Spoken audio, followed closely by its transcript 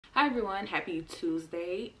Hi everyone, happy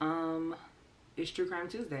Tuesday. It's True Crime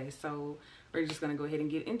Tuesday, so we're just gonna go ahead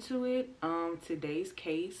and get into it. Today's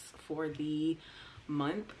case for the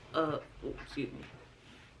month of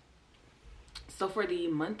for the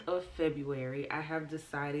month of February, I have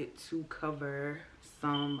decided to cover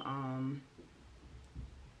some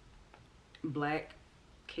black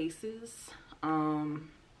cases.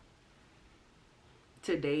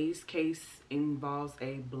 Today's case involves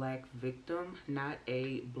a black victim, not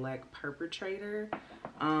a black perpetrator.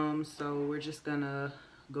 So we're just gonna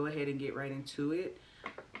go ahead and get right into it.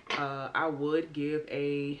 I would give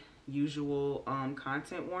a usual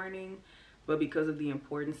content warning, but because of the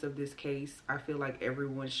importance of this case, I feel like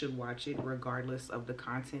everyone should watch it regardless of the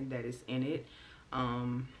content that is in it.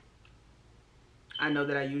 I know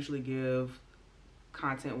that I usually give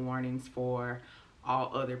content warnings for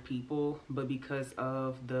all other people, but because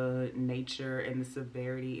of the nature and the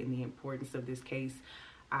severity and the importance of this case,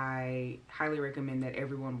 I highly recommend that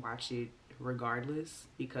everyone watch it regardless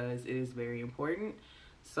because it is very important.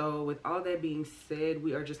 So with all that being said,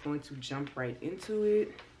 we are just going to jump right into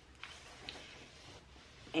it.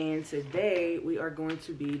 And today we are going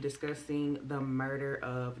to be discussing the murder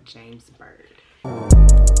of James Byrd.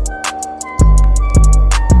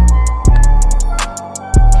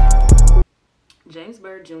 James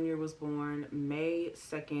Byrd Jr. was born May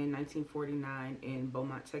 2nd, 1949 in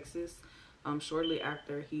Beaumont, Texas. Shortly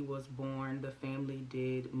after he was born, the family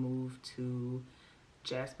did move to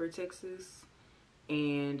Jasper, Texas.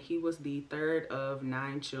 And he was the third of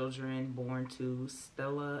 9 children born to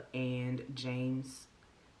Stella and James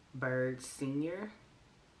Byrd Sr.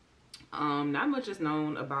 Not much is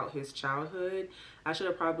known about his childhood. I should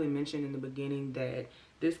have probably mentioned in the beginning that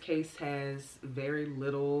this case has very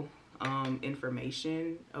little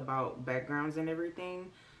information about backgrounds and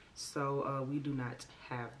everything, so we do not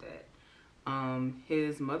have that.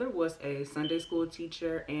 His mother was a Sunday school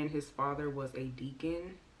teacher and his father was a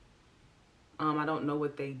deacon. I don't know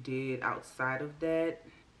what they did outside of that.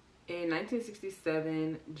 In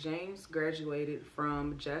 1967, James graduated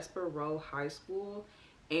from Jasper Row High School,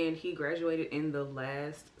 and he graduated in the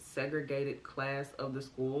last segregated class of the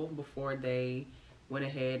school before they went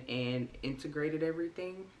ahead and integrated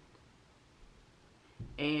everything.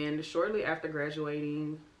 And shortly after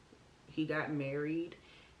graduating, he got married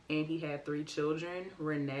and he had 3 children,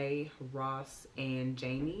 Renee, Ross, and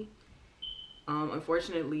Jamie.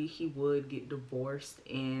 Unfortunately, he would get divorced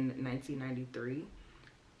in 1993.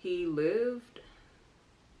 He lived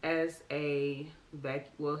as a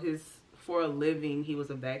for a living, he was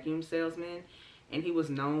a vacuum salesman, and he was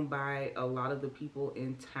known by a lot of the people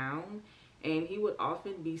in town. And he would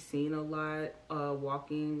often be seen a lot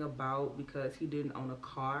walking about because he didn't own a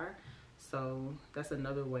car. So that's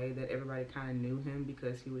another way that everybody kind of knew him,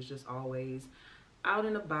 because he was just always out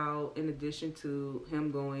and about, in addition to him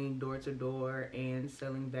going door to door and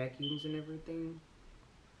selling vacuums and everything.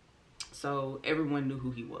 So everyone knew who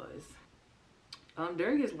he was.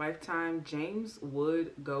 During his lifetime, James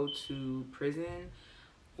would go to prison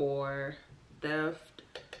for theft,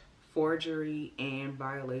 forgery, and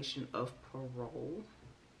violation of parole.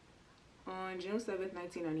 On June 7th,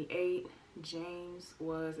 1998, James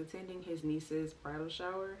was attending his niece's bridal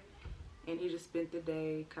shower, and he just spent the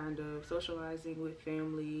day kind of socializing with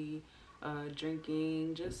family,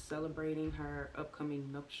 drinking, just celebrating her upcoming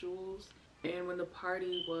nuptials. And when the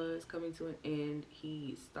party was coming to an end,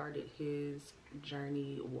 he started his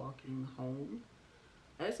journey walking home.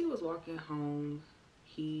 As he was walking home,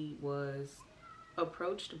 he was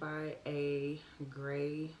approached by a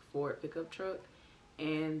gray Ford pickup truck,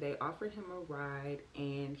 and they offered him a ride,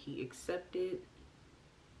 and he accepted.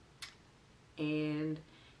 And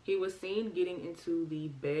he was seen getting into the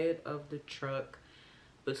bed of the truck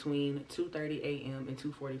between 2:30 a.m. and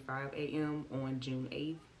 2:45 a.m. on June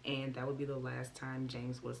 8th, and that would be the last time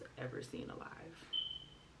James was ever seen alive.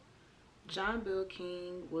 John Bill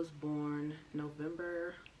King was born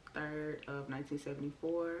November 3rd of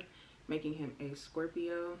 1974, making him a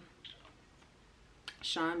Scorpio.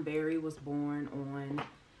 Sean Berry was born on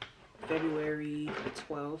February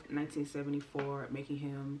 12th, 1974, making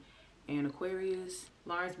him an Aquarius.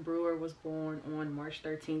 Lawrence Brewer was born on March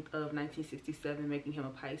 13th of 1967, making him a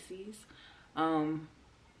Pisces.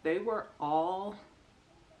 They were all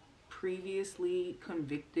previously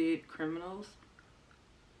convicted criminals.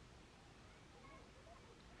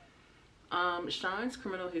 Sean's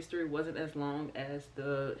criminal history wasn't as long as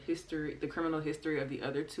the criminal history of the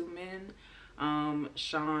other 2 men.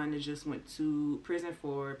 Sean just went to prison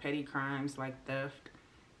for petty crimes like theft.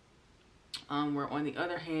 Where on the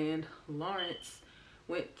other hand, Lawrence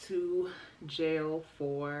went to jail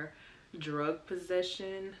for drug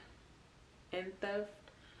possession, and theft.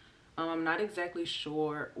 I'm not exactly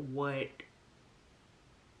sure what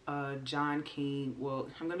John King, well,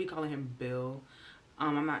 I'm going to be calling him Bill.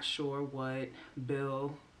 I'm not sure what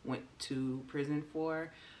Bill went to prison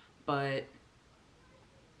for, but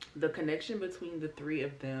the connection between the three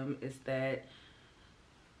of them is that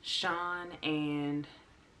Sean and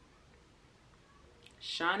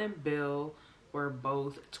Bill were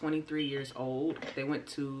both 23 years old. They went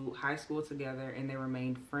to high school together and they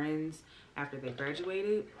remained friends after they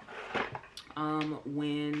graduated.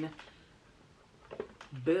 When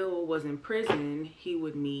Bill was in prison, he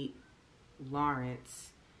would meet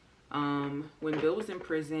Lawrence. When Bill was in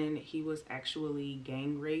prison, he was actually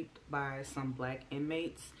gang raped by some black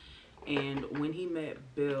inmates. And when he met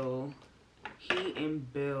Bill, he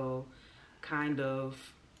and Bill kind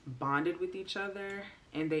of bonded with each other,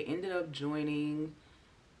 and they ended up joining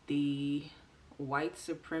the white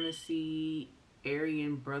supremacy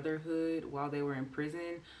Aryan Brotherhood while they were in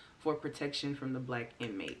prison for protection from the black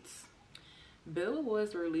inmates. Bill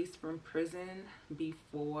was released from prison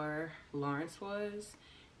before Lawrence was,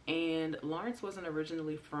 and Lawrence wasn't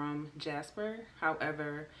originally from Jasper.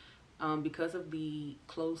 However, because of the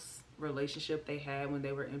close relationship they had when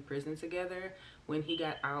they were in prison together, when he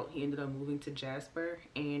got out, he ended up moving to Jasper,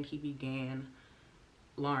 and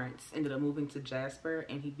Lawrence ended up moving to Jasper,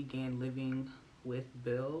 and he began living with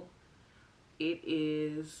Bill.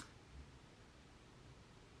 It's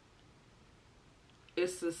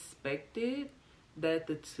suspected that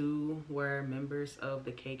the two were members of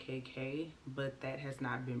the KKK, but that has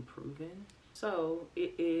not been proven. So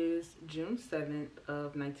it is June 7th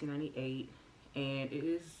of 1998, and it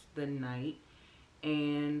is the night,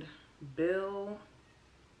 and Bill,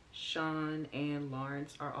 Sean, and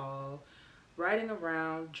Lawrence are all riding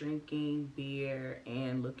around drinking beer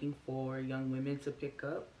and looking for young women to pick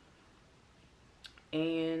up.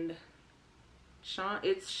 And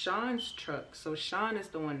it's Sean's truck, so Sean is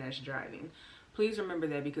the one that's driving. Please remember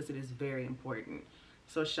that because it is very important.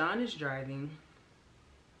 So Sean is driving,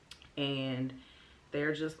 and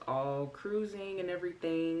they're just all cruising and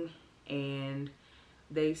everything, and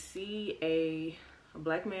they see a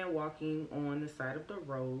black man walking on the side of the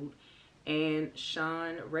road, and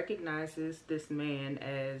Sean recognizes this man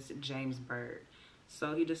as James Byrd.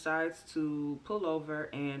 So he decides to pull over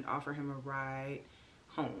and offer him a ride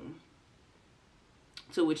home,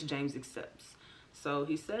 to which James accepts. So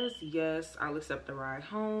he says, yes, I'll accept the ride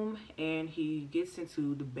home, and he gets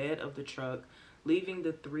into the bed of the truck, leaving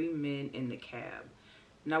the three men in the cab.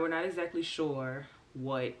 Now, we're not exactly sure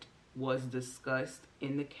what was discussed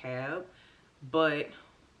in the cab, but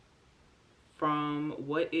from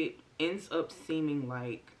what it ends up seeming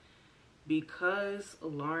like, because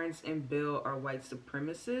Lawrence and Bill are white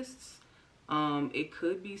supremacists, it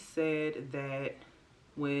could be said that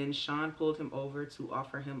when Sean pulled him over to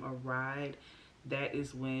offer him a ride, that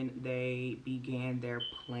is when they began their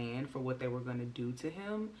plan for what they were going to do to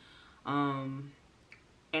him. And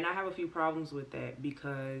I have a few problems with that,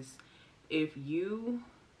 because if you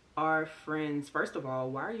are friends, first of all,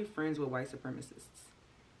 why are you friends with white supremacists?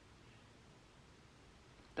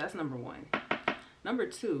 That's number one. Number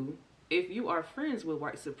two, if you are friends with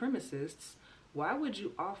white supremacists, why would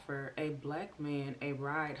you offer a black man a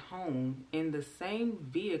ride home in the same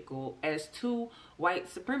vehicle as two white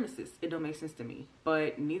supremacists? It don't make sense to me,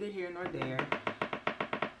 but neither here nor there.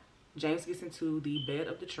 James gets into the bed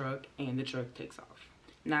of the truck, and the truck takes off.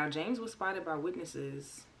 Now, James was spotted by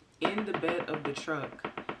witnesses in the bed of the truck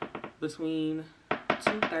between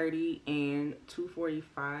 2:30 and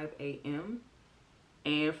 2:45 a.m.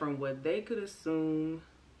 And from what they could assume,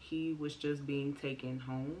 he was just being taken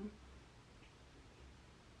home.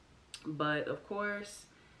 But of course,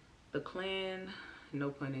 the Klan, no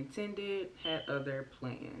pun intended, had other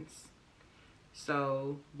plans.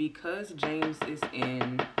 So because James is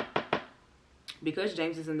in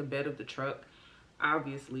the bed of the truck,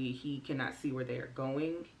 obviously he cannot see where they are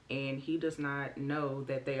going, and he does not know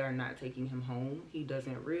that they are not taking him home. He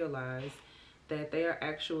doesn't realize that they are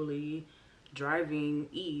actually driving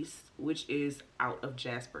east, which is out of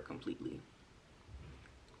Jasper completely.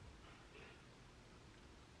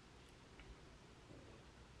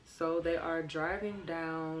 So they are driving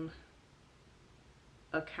down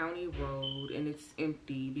a county road, and it's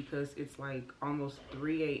empty because it's like almost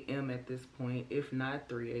 3 a.m. at this point, if not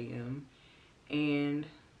 3 a.m. And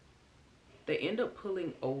they end up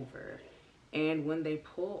pulling over. And when they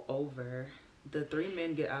pull over, the three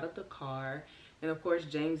men get out of the car. And of course,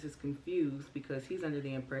 James is confused because he's under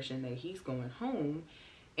the impression that he's going home.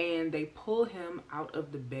 And they pull him out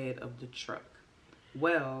of the bed of the truck.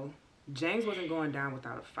 Well, James wasn't going down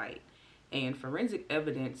without a fight. And forensic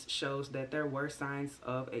evidence shows that there were signs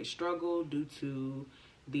of a struggle due to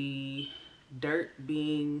the dirt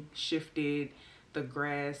being shifted, the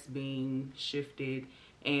grass being shifted,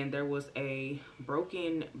 and there was a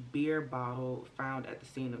broken beer bottle found at the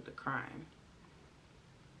scene of the crime.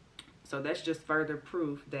 So that's just further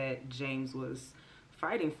proof that James was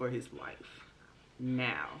fighting for his life.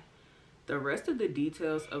 Now, the rest of the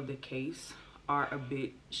details of the case are a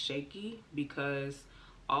bit shaky because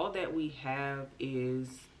all that we have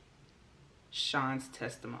is Sean's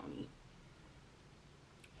testimony.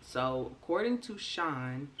 So, according to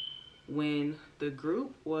Sean, when the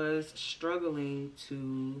group was struggling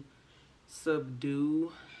to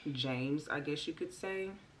subdue James, I guess you could say,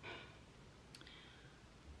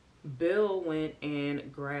 Bill went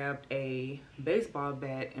and grabbed a baseball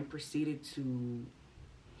bat and proceeded to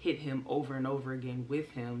hit him over and over again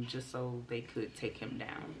with him just so they could take him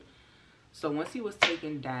down. So once he was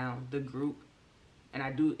taken down, the group, and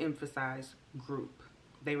I do emphasize group,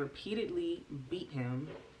 they repeatedly beat him.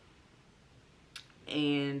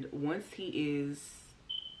 And once he is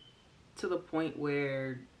to the point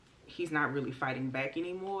where he's not really fighting back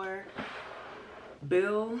anymore,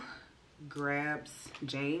 Bill grabs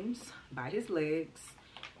James by his legs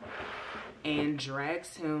and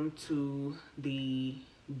drags him to the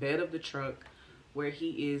bed of the truck where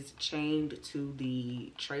he is chained to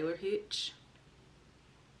the trailer hitch.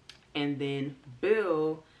 And then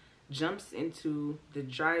Bill jumps into the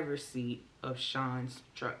driver's seat of Sean's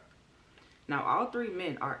truck. Now, all three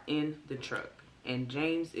men are in the truck, and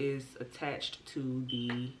James is attached to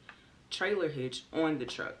the trailer hitch on the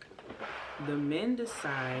truck. The men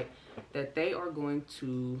decide that they are going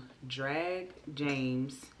to drag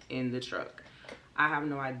James in the truck. I have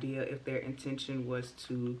no idea if their intention was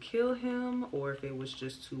to kill him or if it was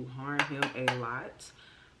just to harm him a lot,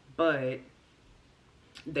 but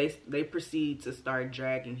they proceed to start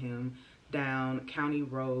dragging him down County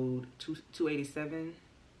Road 287.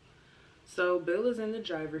 So Bill is in the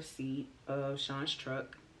driver's seat of Sean's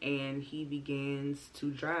truck and he begins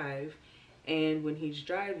to drive. And when he's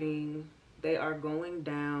driving, they are going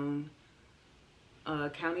down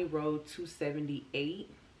County Road 278.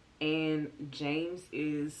 And James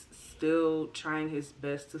is still trying his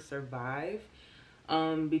best to survive.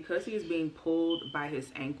 Because he is being pulled by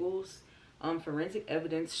his ankles, forensic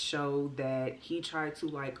evidence showed that he tried to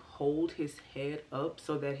like hold his head up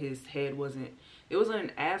so that his head wasn't, it was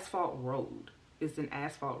an asphalt road. It's an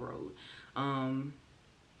asphalt road.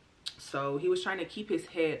 So he was trying to keep his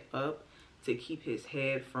head up to keep his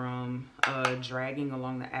head from dragging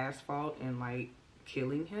along the asphalt and like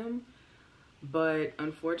killing him. But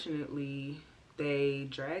unfortunately, they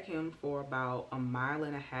drag him for about 1.5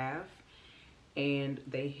 miles and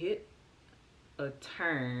they hit a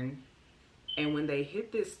turn. And when they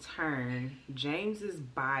hit this turn, James's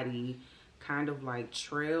body kind of like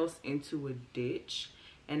trails into a ditch.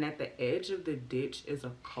 And at the edge of the ditch is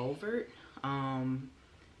a culvert. I'm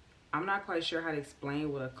not quite sure how to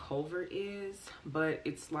explain what a culvert is, but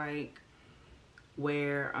it's like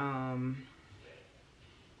where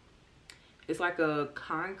it's like a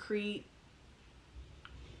concrete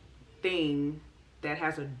thing that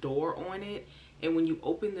has a door on it, and when you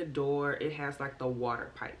open the door it has like the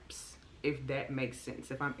water pipes, if that makes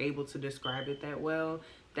sense. If I'm able to describe it that well,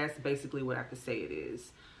 that's basically what I could say it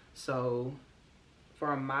is. So for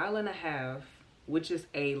 1.5 miles, which is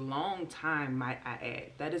a long time, might I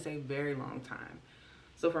add, that is a very long time.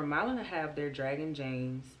 So for 1.5 miles they're dragging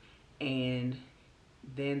James, and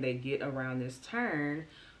then they get around this turn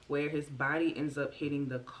where his body ends up hitting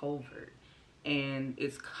the culvert, and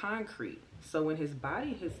it's concrete. So when his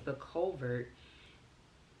body hits the culvert,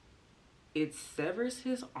 it severs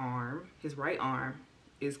his arm. His right arm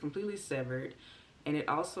is completely severed, and it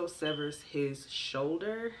also severs his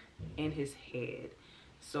shoulder and his head.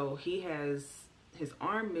 So he has his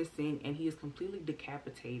arm missing, and he is completely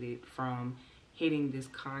decapitated from hitting this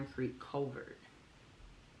concrete culvert.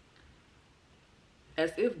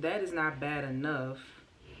 As if that is not bad enough,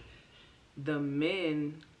 the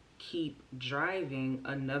men keep driving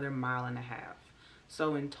another 1.5 miles.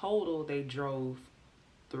 So in total, they drove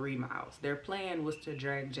 3 miles. Their plan was to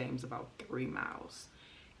drag James about 3 miles.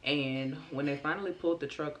 And when they finally pulled the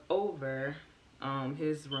truck over,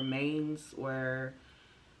 his remains were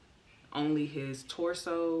only his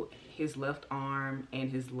torso, his left arm,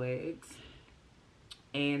 and his legs.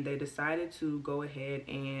 And they decided to go ahead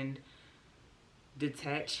and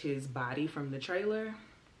detach his body from the trailer.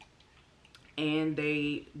 And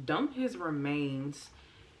they dumped his remains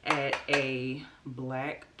at a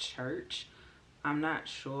black church I'm not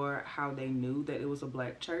sure how they knew that it was a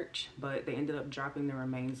black church, but they ended up dropping the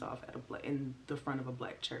remains off at in the front of a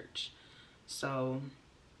black church. So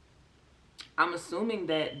I'm assuming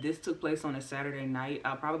that this took place on a Saturday night.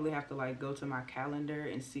 I'll probably have to like go to my calendar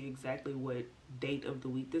and see exactly what date of the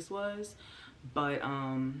week this was. But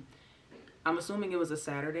I'm assuming it was a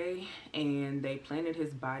Saturday, and they planted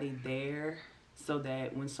his body there so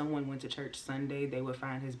that when someone went to church Sunday, they would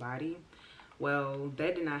find his body. Well,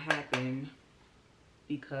 that did not happen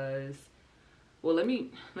because, well, let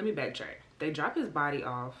me backtrack. They drop his body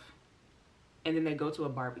off, and then they go to a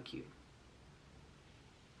barbecue.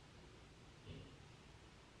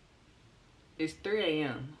 It's 3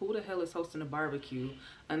 a.m. Who the hell is hosting a barbecue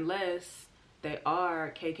unless they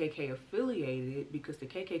are KKK affiliated, because the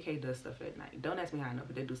KKK does stuff at night. Don't ask me how I know,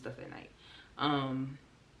 but they do stuff at night.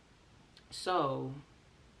 So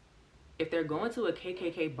if they're going to a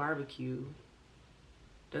KKK barbecue,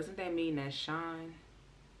 doesn't that mean that Sean?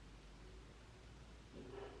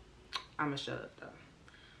 I'ma shut up though.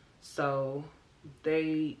 So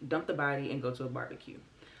they dump the body and go to a barbecue.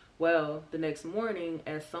 Well, the next morning,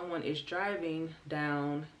 as someone is driving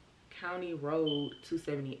down County Road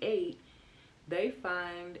 278, they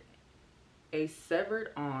find a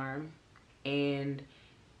severed arm and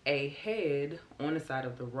a head on the side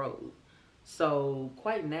of the road. So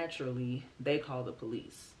quite naturally, they call the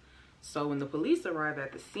police. So when the police arrive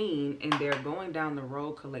at the scene and they're going down the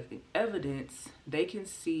road collecting evidence, they can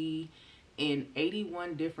see in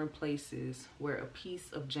 81 different places where a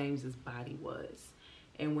piece of James's body was.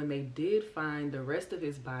 And when they did find the rest of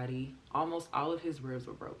his body, almost all of his ribs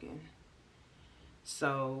were broken.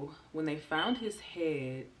 So when they found his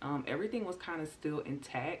head, everything was kind of still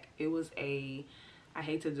intact. It was I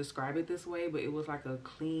hate to describe it this way, but it was like a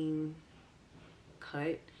clean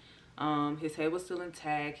cut. His head was still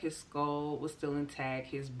intact, his skull was still intact,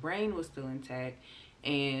 his brain was still intact,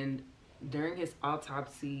 and during his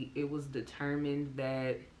autopsy, it was determined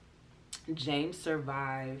that James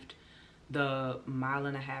survived the 1.5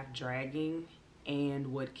 mile dragging,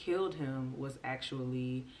 and what killed him was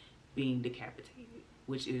actually being decapitated,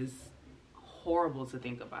 which is horrible to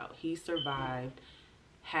think about. He survived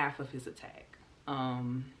half of his attack.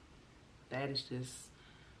 That is just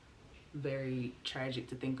very tragic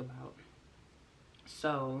to think about.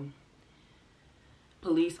 So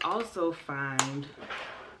police also find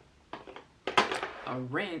a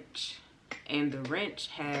wrench, and the wrench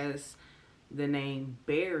has the name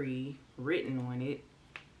Barry written on it,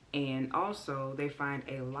 and also they find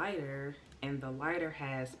a lighter, and the lighter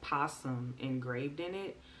has Possum engraved in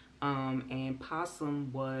it, and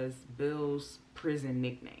Possum was Bill's prison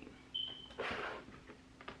nickname.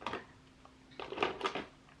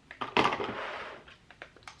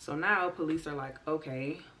 So now police are like,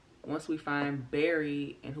 okay, once we find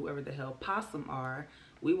Barry and whoever the hell Possum are,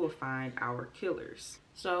 we will find our killers.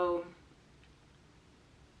 So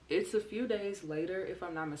it's a few days later, if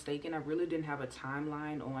I'm not mistaken. I really didn't have a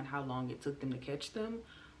timeline on how long it took them to catch them,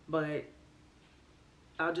 but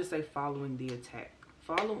I'll just say following the attack.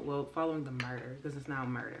 Following the murder, because it's now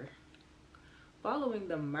murder. Following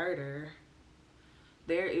the murder,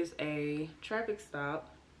 there is a traffic stop,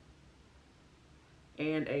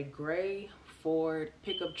 and a gray Ford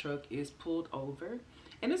pickup truck is pulled over.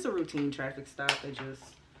 And it's a routine traffic stop. They just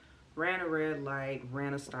ran a red light,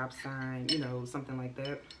 ran a stop sign, you know, something like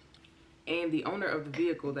that. And the owner of the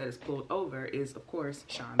vehicle that is pulled over is, of course,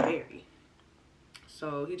 Sean Barry.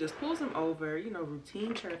 So he just pulls him over, you know,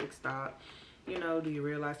 routine traffic stop. You know, do you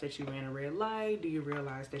realize that you ran a red light? Do you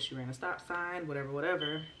realize that you ran a stop sign?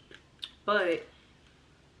 Whatever. But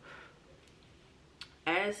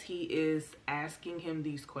as he is asking him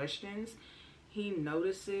these questions, he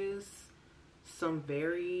notices some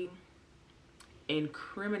very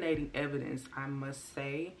incriminating evidence, I must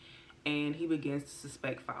say, and he begins to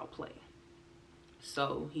suspect foul play.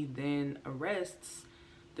 So he then arrests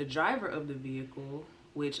the driver of the vehicle,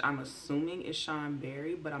 which I'm assuming is Sean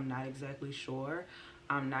Barry, but I'm not exactly sure.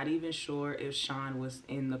 I'm not even sure if Sean was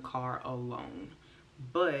in the car alone.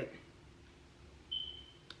 But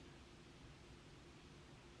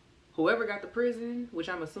whoever got the prison, which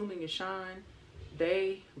I'm assuming is Sean,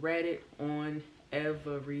 they ratted on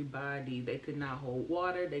everybody. They could not hold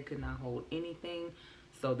water. They could not hold anything.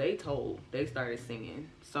 So they started singing.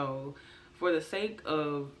 So for the sake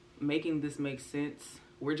of making this make sense,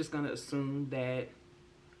 we're just going to assume that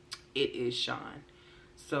it is Sean.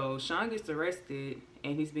 So Sean gets arrested,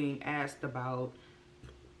 and he's being asked about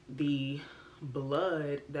the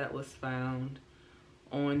blood that was found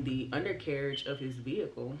on the undercarriage of his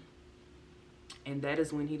vehicle. And that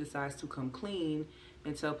is when he decides to come clean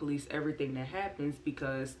and tell police everything that happens,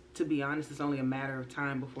 because to be honest, it's only a matter of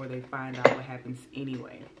time before they find out what happens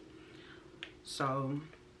anyway. So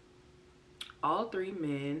all three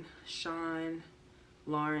men, Sean,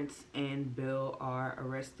 Lawrence, and Bill, are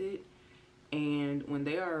arrested. And when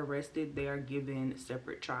they are arrested, they are given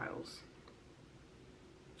separate trials.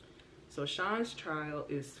 So Sean's trial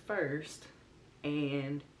is first,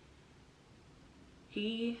 and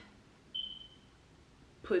he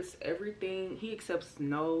puts everything, he accepts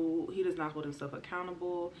he does not hold himself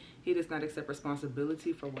accountable. He does not accept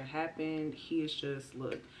responsibility for what happened. He is just,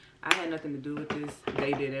 look, I had nothing to do with this.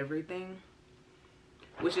 They did everything,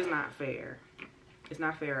 which is not fair. It's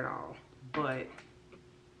not fair at all. But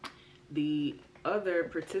the other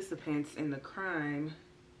participants in the crime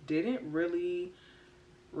didn't really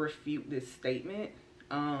refute this statement.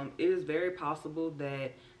 It is very possible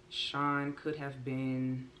that Sean could have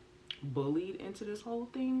been bullied into this whole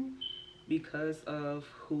thing because of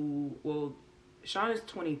Sean is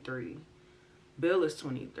 23, Bill is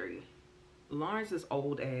 23, Lawrence's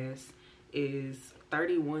old ass is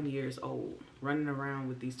 31 years old, running around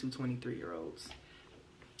with these two 23-year-olds.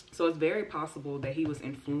 So it's very possible that he was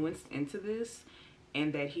influenced into this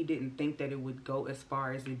and that he didn't think that it would go as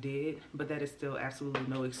far as it did, but that is still absolutely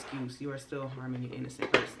no excuse. You are still harming an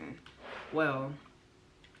innocent person. Well,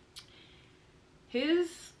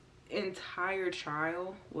 his entire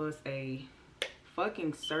trial was a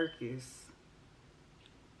fucking circus,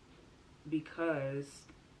 because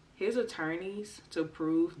his attorneys, to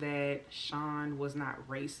prove that Sean was not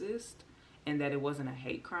racist and that it wasn't a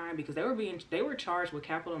hate crime, because they were charged with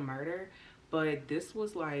capital murder, but this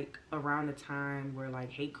was like around the time where like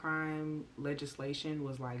hate crime legislation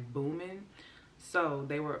was like booming. So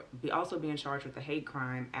they were also being charged with a hate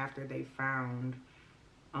crime after they found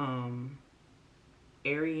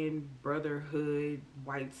Aryan Brotherhood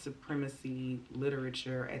white supremacy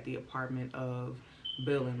literature at the apartment of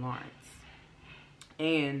Bill and Lawrence.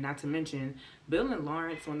 And not to mention, Bill and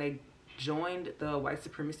Lawrence, when they joined the white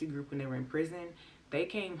supremacy group when they were in prison, they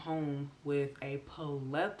came home with a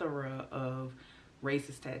plethora of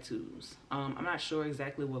racist tattoos. I'm not sure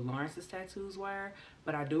exactly what Lawrence's tattoos were,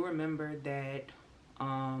 but I do remember that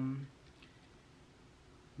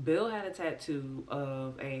Bill had a tattoo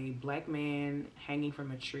of a black man hanging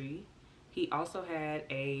from a tree. He also had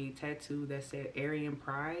a tattoo that said Aryan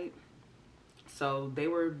Pride. So they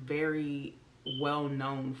were very well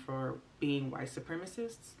known for being white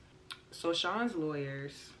supremacists. So Sean's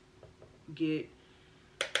lawyers get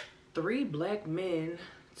 3 black men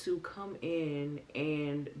to come in,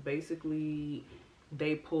 and basically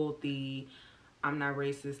they pulled the "I'm not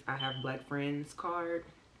racist, I have black friends" card.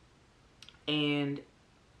 And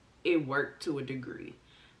it worked to a degree,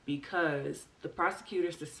 because the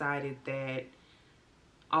prosecutors decided that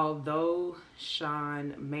although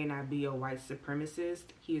Sean may not be a white supremacist,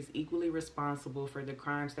 he is equally responsible for the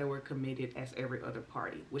crimes that were committed as every other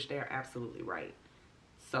party, which they are absolutely right.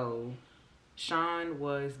 So Sean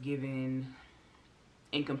was given,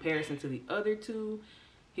 in comparison to the other two,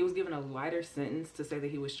 he was given a lighter sentence to say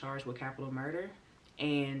that he was charged with capital murder,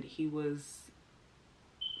 and he was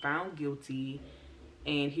found guilty,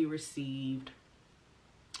 and he received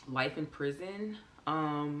life in prison.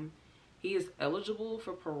 He is eligible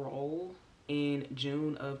for parole in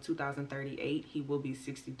June of 2038. He will be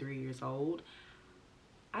 63 years old.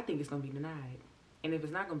 I think it's going to be denied. And if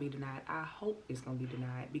it's not going to be denied, I hope it's going to be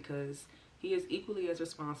denied, because he is equally as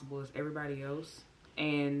responsible as everybody else.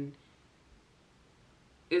 And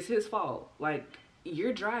it's his fault. Like,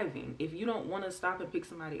 you're driving. If you don't want to stop and pick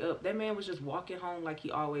somebody up, that man was just walking home like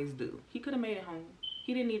he always do. He could have made it home.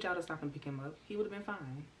 He didn't need y'all to stop and pick him up. He would have been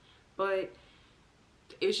fine. But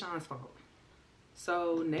it's Sean's fault.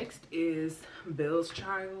 So next is Bill's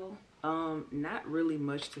trial. Not really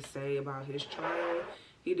much to say about his trial.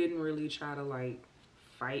 He didn't really try to like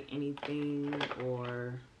fight anything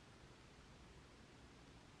or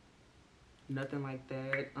nothing like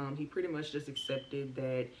that. He pretty much just accepted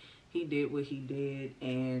that he did what he did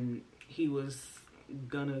and he was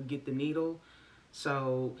gonna get the needle.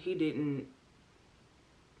 So he didn't,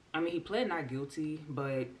 I mean, he pled not guilty,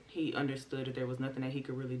 but he understood that there was nothing that he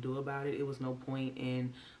could really do about it. It was no point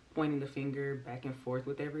in pointing the finger back and forth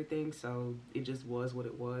with everything, so it just was what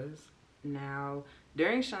it was. Now,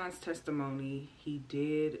 during Sean's testimony, he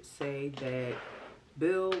did say that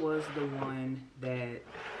Bill was the one that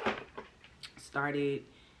started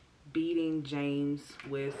beating James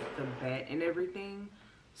with the bat and everything,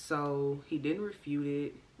 so he didn't refute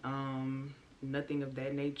it. Nothing of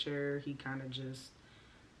that nature. He kind of just,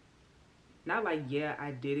 not like, yeah,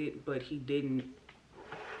 I did it, but he didn't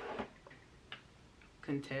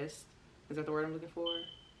contest. Is that the word I'm looking for?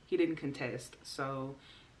 He didn't contest, so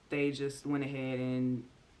they just went ahead and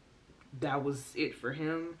that was it for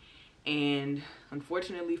him. And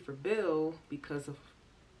unfortunately for Bill, because of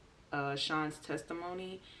Sean's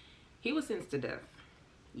testimony, he was sentenced to death.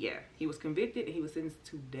 Yeah, he was convicted and he was sentenced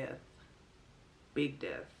to death. Big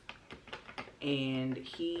death. And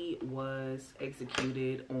he was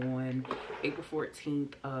executed on April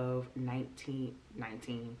 14th of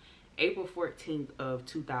 1919. April 14th of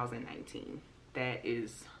 2019. That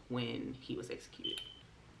is when he was executed.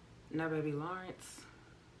 Now, baby, Lawrence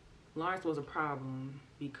was a problem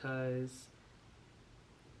because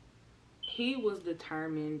he was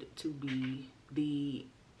determined to be the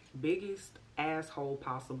biggest asshole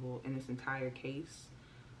possible in this entire case.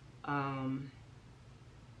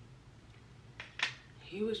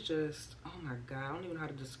 He was just, oh my God, I don't even know how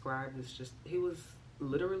to describe this. Just, he was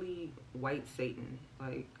literally white Satan.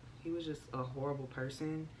 Like, he was just a horrible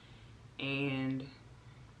person. And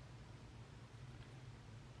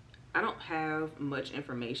I don't have much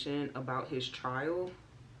information about his trial,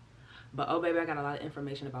 but oh baby, I got a lot of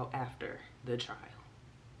information about after the trial.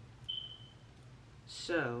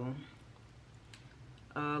 So,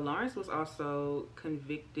 Lawrence was also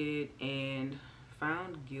convicted and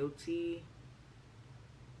found guilty.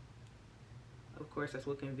 Of course, that's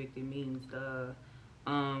what convicted means, duh.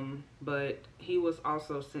 But he was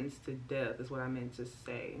also sentenced to death, is what I meant to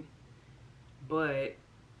say. But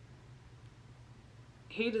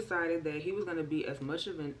he decided that he was going to be as much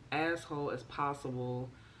of an asshole as possible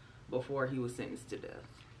before he was sentenced to death.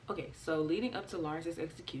 Okay, so leading up to Lawrence's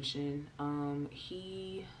execution,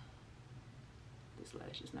 this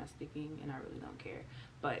lash is not sticking and I really don't care,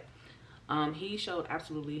 but he showed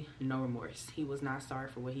absolutely no remorse. He was not sorry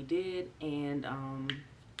for what he did. And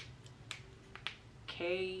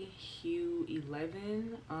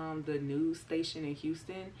KQ11, the news station in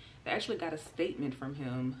Houston, they actually got a statement from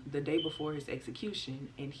him the day before his execution,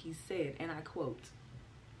 and he said, and I quote,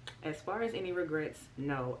 "As far as any regrets,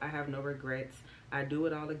 no, I have no regrets. I do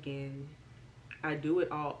it all again. I do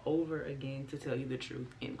it all over again to tell you the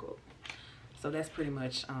truth," end quote. So that's pretty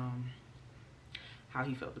much how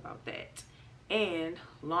he felt about that. And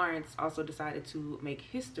Lawrence also decided to make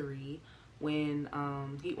history when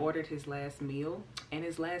he ordered his last meal, and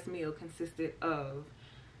his last meal consisted of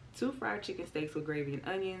 2 fried chicken steaks with gravy and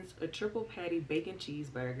onions, a triple patty bacon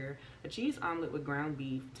cheeseburger, a cheese omelet with ground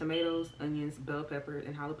beef, tomatoes, onions, bell peppers,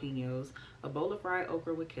 and jalapenos, a bowl of fried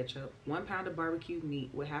okra with ketchup, 1 pound of barbecued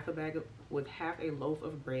meat with half a loaf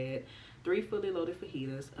of bread, 3 fully loaded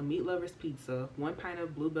fajitas, a meat lover's pizza, 1 pint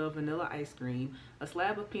of Bluebell vanilla ice cream, a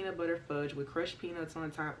slab of peanut butter fudge with crushed peanuts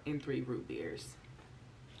on top, and 3 root beers.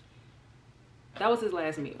 That was his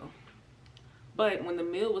last meal. But when the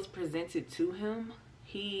meal was presented to him,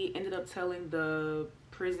 he ended up telling the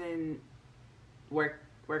prison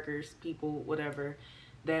workers, people, whatever,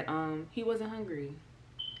 that he wasn't hungry.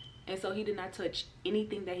 And so he did not touch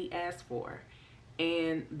anything that he asked for.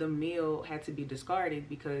 And the meal had to be discarded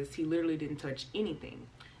because he literally didn't touch anything.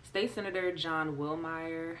 State Senator John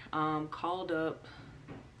Wilmeyer called up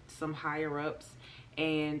some higher ups,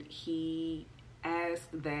 and he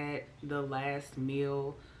asked that the last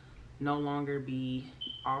meal no longer be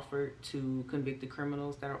offered to convicted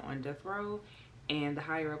criminals that are on death row. And the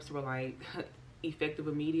higher ups were like, effective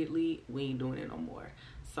immediately, we ain't doing it no more.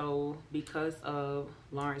 So because of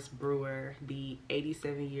Lawrence Brewer, the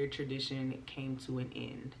 87-year tradition came to an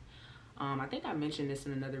end. I think I mentioned this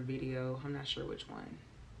in another video. I'm not sure which one.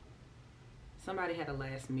 Somebody had a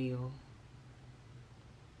last meal,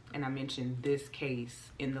 and I mentioned this case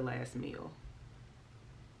in the last meal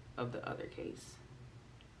of the other case.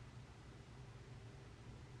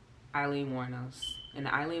 Eileen Warnos. In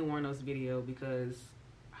the Eileen Warnos video, because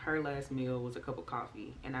her last meal was a cup of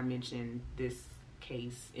coffee, and I mentioned this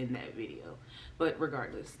case in that video. But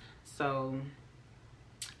regardless, so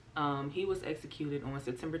he was executed on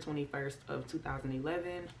September 21st of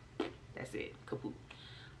 2011. That's it, kaput.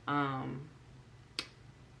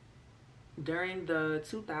 During the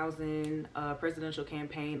 2000 presidential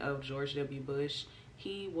campaign of George W. Bush,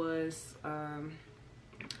 he was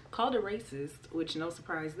called a racist, which no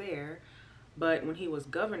surprise there. But when he was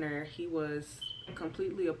governor, he was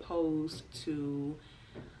completely opposed to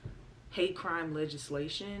hate crime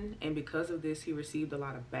legislation, and because of this he received a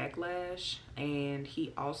lot of backlash. And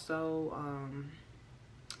he also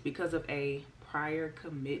because of a prior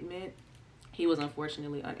commitment, he was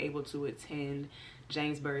unfortunately unable to attend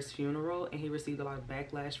James Byrd's funeral, and he received a lot of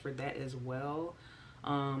backlash for that as well.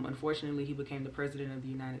 Unfortunately, he became the president of the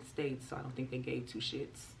United States, so I don't think they gave 2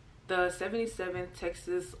 shits. The 77th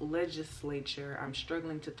Texas legislature, I'm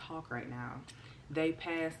struggling to talk right now. they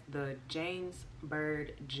passed the James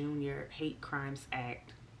Byrd Jr. Hate Crimes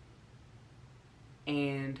Act,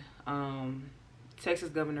 and Texas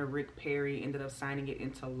Governor Rick Perry ended up signing it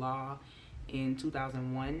into law in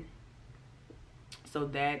 2001. So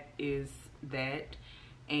that is that.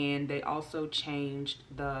 And they also changed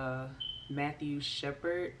the Matthew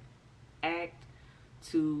Shepard Act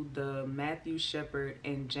to the Matthew Shepard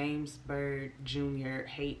and James Byrd Jr.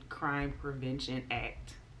 Hate Crime Prevention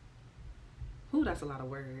Act. Ooh, that's a lot of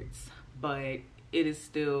words, but it is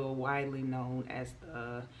still widely known as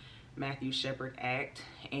the Matthew Shepard Act,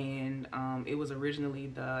 and it was originally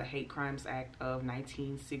the Hate Crimes Act of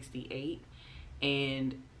 1968,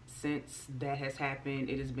 and since that has happened,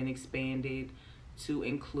 it has been expanded to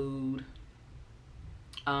include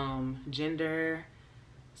gender,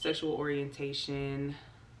 sexual orientation,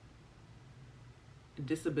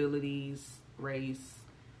 disabilities, race.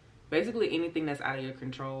 Basically anything that's out of your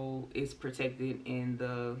control is protected in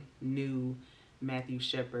the new Matthew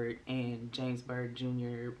Shepard and James Byrd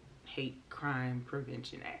Jr. Hate Crime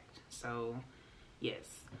Prevention Act. So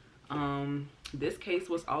yes, this case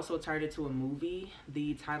was also turned into a movie.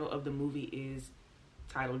 The title of the movie is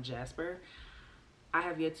titled Jasper. I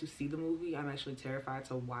have yet to see the movie. I'm actually terrified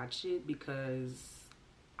to watch it because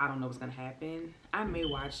I don't know what's gonna happen. I may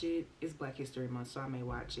watch it. It's Black History Month, so I may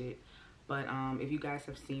watch it. But if you guys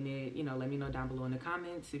have seen it, you know, let me know down below in the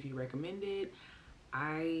comments if you recommend it.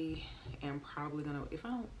 I am probably gonna, if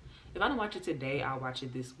I don't watch it today, I'll watch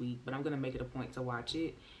it this week, but I'm gonna make it a point to watch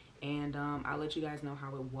it, and I'll let you guys know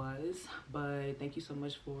how it was. But thank you so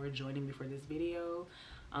much for joining me for this video.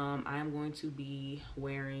 I am going to be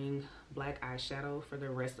wearing black eyeshadow for the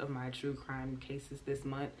rest of my true crime cases this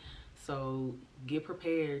month, so get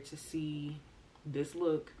prepared to see this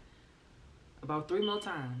look about 3 more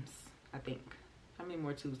times, I think. How many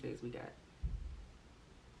more Tuesdays we got?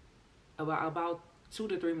 About 2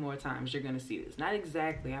 to 3 more times you're gonna see this. Not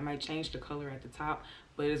exactly, I might change the color at the top,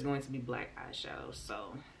 but it's going to be black eyeshadow.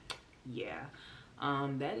 So yeah,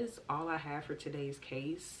 that is all I have for today's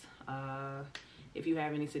case. If you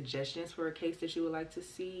have any suggestions for a case that you would like to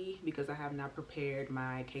see, because I have not prepared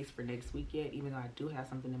my case for next week yet, even though I do have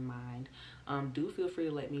something in mind, do feel free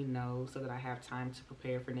to let me know so that I have time to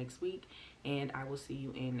prepare for next week, and I will see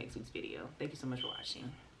you in next week's video. Thank you so much for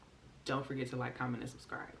watching. Don't forget to like, comment, and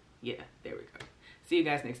subscribe. Yeah, there we go. See you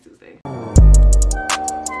guys next Tuesday.